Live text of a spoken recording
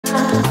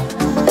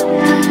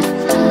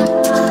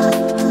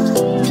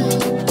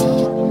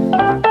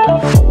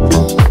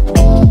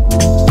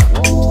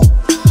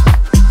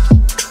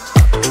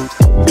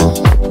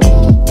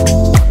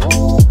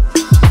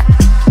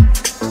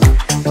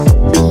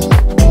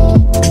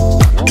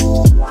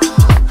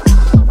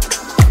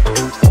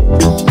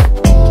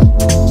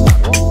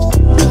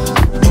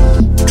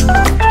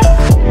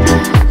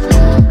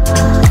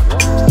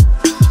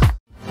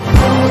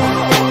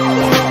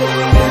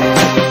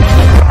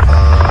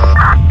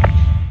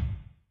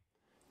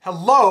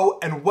Hello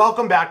and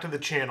welcome back to the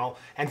channel.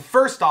 And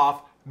first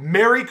off,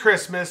 Merry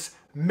Christmas,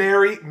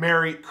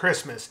 Merry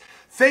Christmas.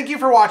 Thank you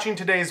for watching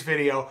today's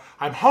video.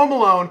 I'm home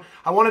alone.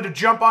 I wanted to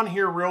jump on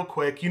here real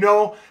quick. You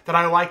know that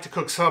I like to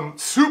cook some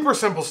super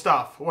simple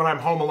stuff when I'm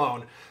home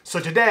alone. So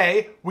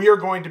today we are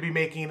going to be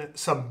making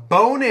some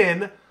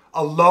bone-in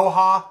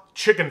Aloha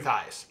chicken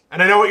thighs.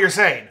 And I know what you're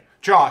saying.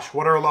 Josh,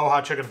 what are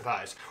Aloha chicken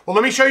thighs? Well,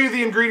 let me show you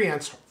the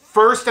ingredients.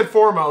 First and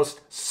foremost,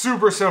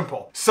 super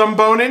simple. Some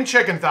bone-in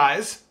chicken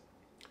thighs,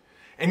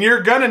 and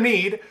you're gonna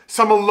need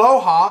some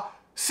Aloha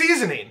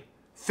seasoning.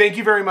 Thank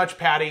you very much,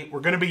 Patty. We're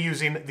gonna be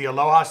using the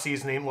Aloha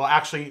seasoning. Well,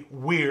 actually,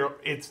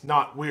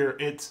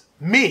 it's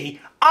me.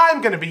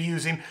 I'm gonna be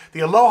using the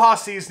Aloha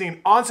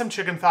seasoning on some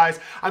chicken thighs.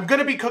 I'm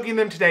gonna be cooking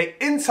them today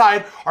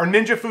inside our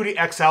Ninja Foodi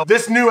XL.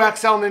 This new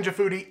XL Ninja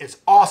Foodi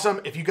is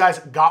awesome. If you guys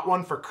got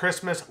one for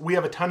Christmas, we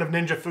have a ton of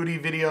Ninja Foodi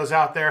videos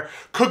out there.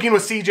 Cooking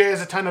with CJ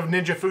has a ton of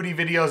Ninja Foodi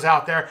videos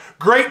out there.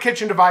 Great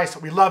kitchen device,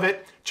 we love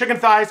it. Chicken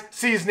thighs,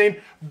 seasoning,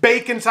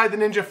 bake inside the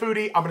Ninja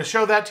Foodi. I'm gonna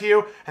show that to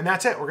you, and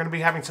that's it. We're gonna be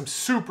having some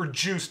super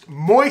juiced,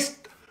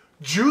 moist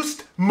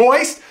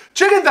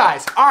chicken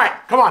thighs. All right,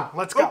 come on,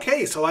 let's go.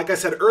 Okay, so like I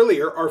said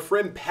earlier, our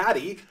friend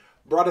Patty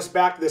brought us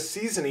back this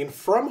seasoning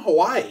from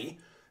Hawaii,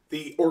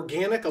 the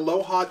organic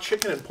Aloha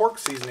chicken and pork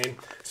seasoning.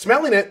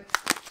 Smelling it,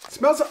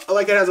 smells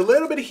like it has a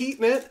little bit of heat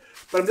in it,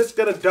 but I'm just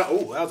gonna,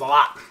 oh, that was a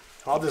lot.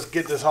 I'll just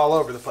get this all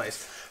over the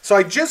place. So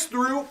I just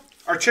threw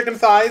our chicken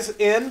thighs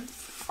in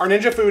our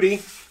Ninja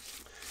Foodi.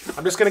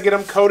 I'm just gonna get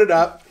them coated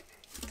up.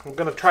 I'm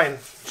gonna try and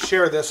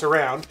share this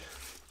around.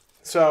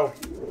 So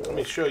let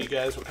me show you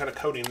guys what kind of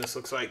coating this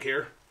looks like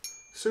here.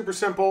 Super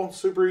simple,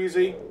 super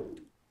easy.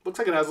 Looks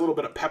like it has a little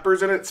bit of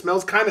peppers in it. It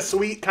smells kind of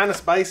sweet, kind of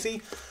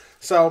spicy.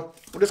 So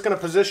we're just gonna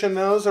position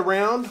those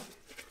around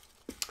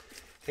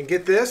and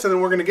get this, and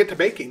then we're gonna get to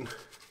baking.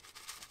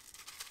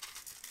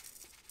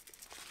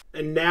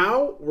 And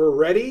now we're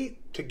ready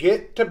to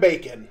get to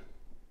bacon.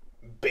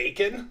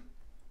 Bacon?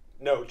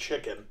 No,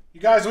 chicken. You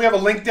guys, we have a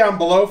link down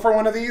below for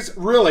one of these.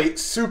 Really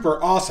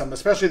super awesome,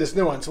 especially this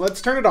new one. So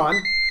let's turn it on,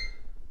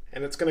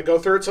 and it's gonna go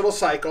through its little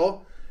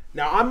cycle.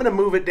 Now I'm gonna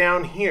move it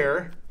down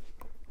here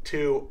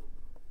to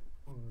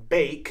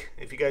bake,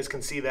 if you guys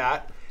can see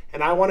that.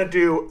 And I wanna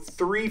do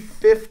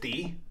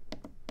 350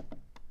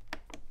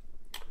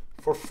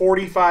 for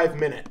 45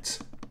 minutes.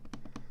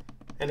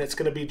 And it's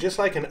gonna be just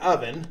like an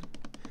oven.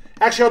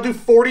 Actually, I'll do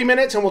 40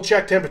 minutes and we'll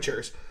check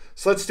temperatures.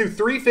 So let's do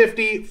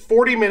 350,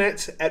 40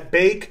 minutes at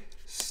bake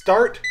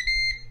start,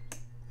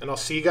 and I'll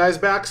see you guys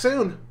back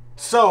soon.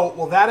 So,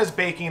 while that is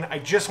baking, I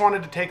just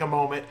wanted to take a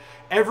moment.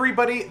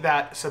 Everybody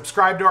that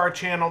subscribed to our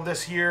channel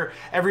this year,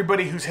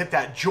 everybody who's hit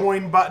that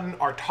join button,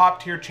 our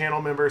top tier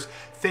channel members,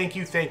 thank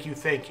you, thank you,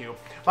 thank you.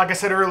 Like I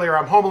said earlier,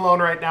 I'm home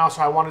alone right now,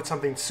 so I wanted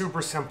something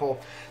super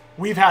simple.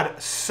 We've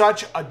had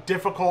such a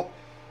difficult,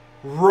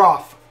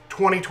 rough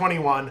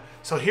 2021.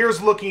 So here's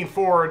looking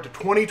forward to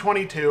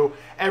 2022.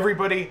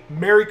 Everybody,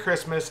 Merry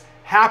Christmas,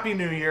 Happy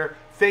New Year.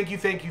 Thank you,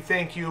 thank you,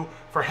 thank you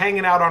for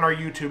hanging out on our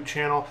YouTube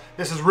channel.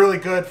 This is really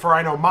good for,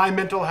 I know, my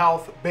mental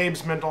health,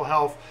 Babe's mental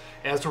health,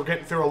 as we're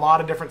getting through a lot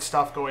of different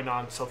stuff going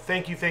on. So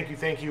thank you, thank you,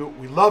 thank you.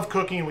 We love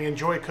cooking, we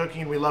enjoy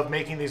cooking, we love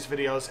making these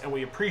videos, and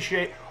we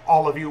appreciate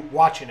all of you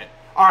watching it.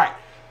 All right,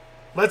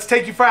 let's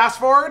take you fast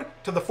forward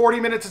to the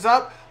 40 minutes is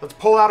up. Let's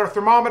pull out our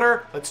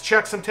thermometer, let's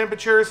check some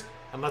temperatures,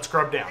 and let's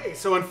grub down. Okay,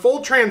 so in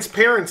full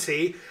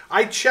transparency,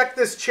 I checked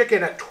this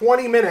chicken at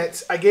 20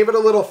 minutes. I gave it a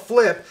little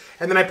flip,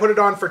 and then I put it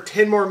on for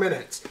 10 more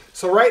minutes.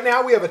 So right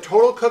now we have a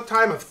total cook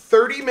time of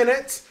 30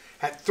 minutes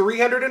at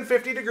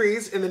 350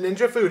 degrees in the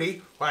Ninja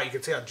Foodi. Wow, you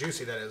can see how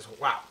juicy that is.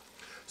 Wow.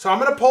 So I'm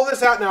gonna pull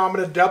this out now. I'm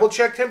gonna double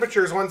check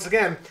temperatures once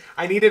again.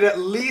 I need it at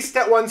least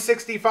at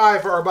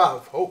 165 or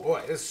above. Oh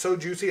boy, it's so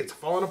juicy, it's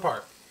falling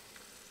apart.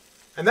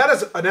 And that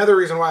is another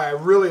reason why I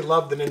really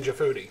love the Ninja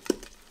Foodi.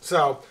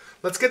 So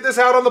let's get this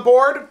out on the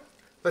board.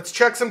 Let's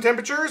check some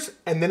temperatures,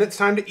 and then it's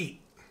time to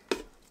eat.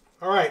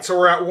 All right, so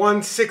we're at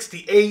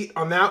 168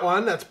 on that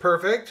one. That's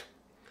perfect.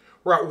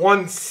 We're at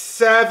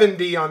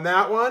 170 on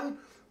that one.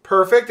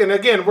 Perfect. And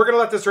again, we're gonna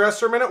let this rest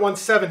for a minute.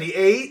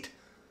 178.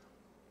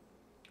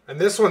 And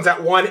this one's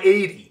at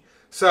 180.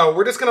 So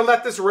we're just gonna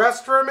let this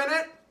rest for a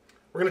minute.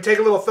 We're gonna take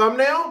a little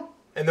thumbnail,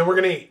 and then we're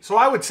gonna eat. So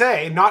I would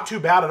say not too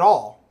bad at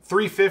all.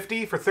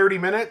 350 for 30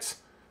 minutes.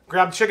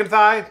 Grab the chicken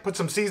thigh, put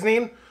some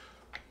seasoning.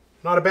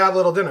 Not a bad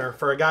little dinner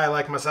for a guy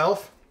like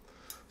myself.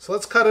 So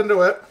let's cut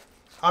into it.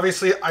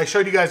 Obviously, I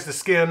showed you guys the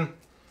skin.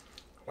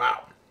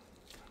 Wow.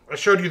 I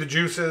showed you the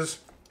juices.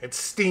 It's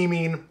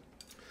steaming.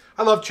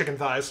 I love chicken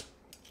thighs.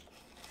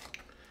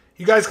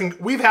 You guys can,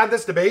 we've had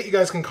this debate. You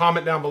guys can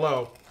comment down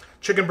below.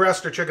 Chicken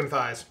breast or chicken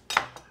thighs?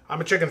 I'm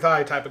a chicken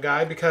thigh type of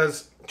guy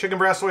because chicken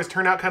breasts always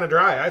turn out kind of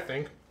dry, I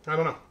think. I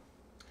don't know.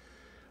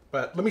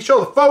 But let me show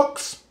the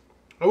folks.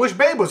 I wish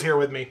Babe was here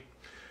with me.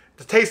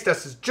 The taste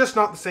test is just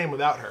not the same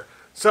without her.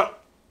 So,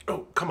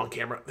 oh, come on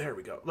camera. There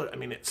we go. Look, I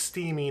mean, it's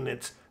steaming,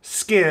 it's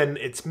skin,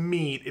 it's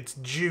meat, it's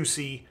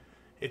juicy.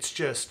 It's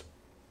just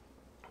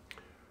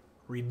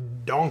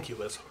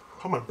redonkulous.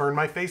 I'm gonna burn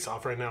my face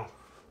off right now.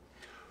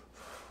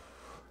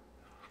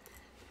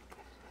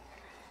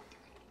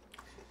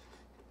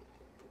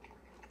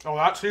 Oh,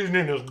 that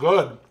seasoning is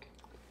good.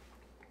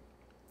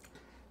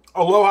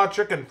 Aloha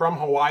chicken from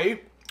Hawaii.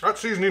 That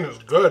seasoning is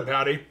good,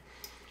 Patty.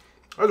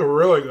 That's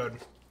really good.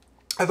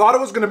 I thought it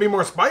was going to be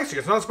more spicy.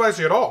 It's not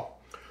spicy at all.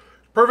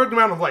 Perfect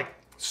amount of like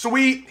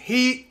sweet,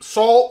 heat,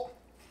 salt.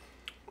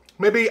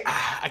 Maybe,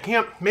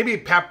 maybe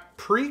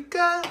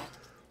paprika?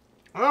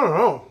 I don't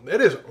know.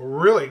 It is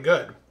really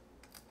good.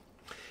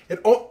 It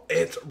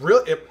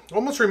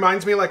almost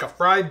reminds me like a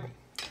fried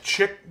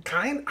chicken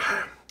kind.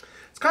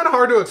 It's kind of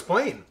hard to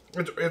explain.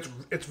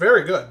 It's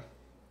very good.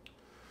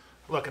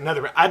 Look,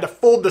 another. I had to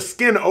fold the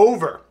skin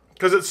over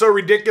because it's so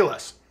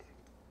ridiculous,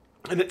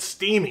 and it's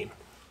steaming.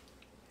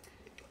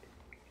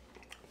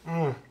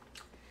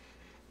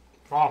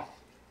 Wow.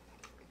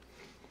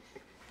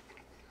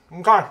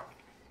 Okay.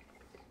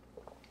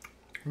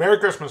 Merry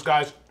Christmas,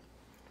 guys.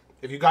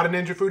 If you got a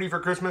Ninja Foodi for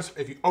Christmas,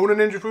 if you own a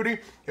Ninja Foodi,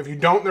 if you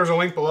don't, there's a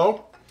link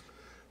below.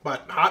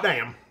 But hot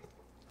damn.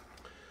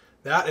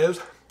 That is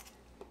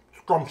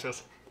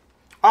scrumptious.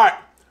 All right.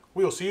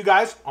 We will see you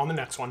guys on the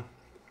next one.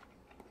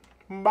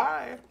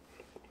 Bye.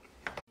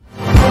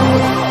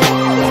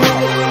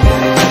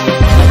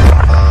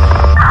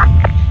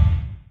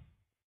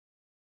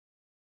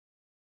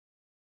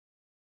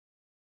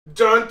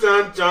 Dun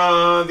dun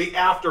dun. The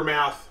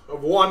aftermath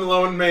of one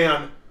lone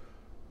man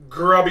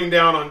grubbing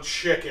down on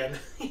chicken.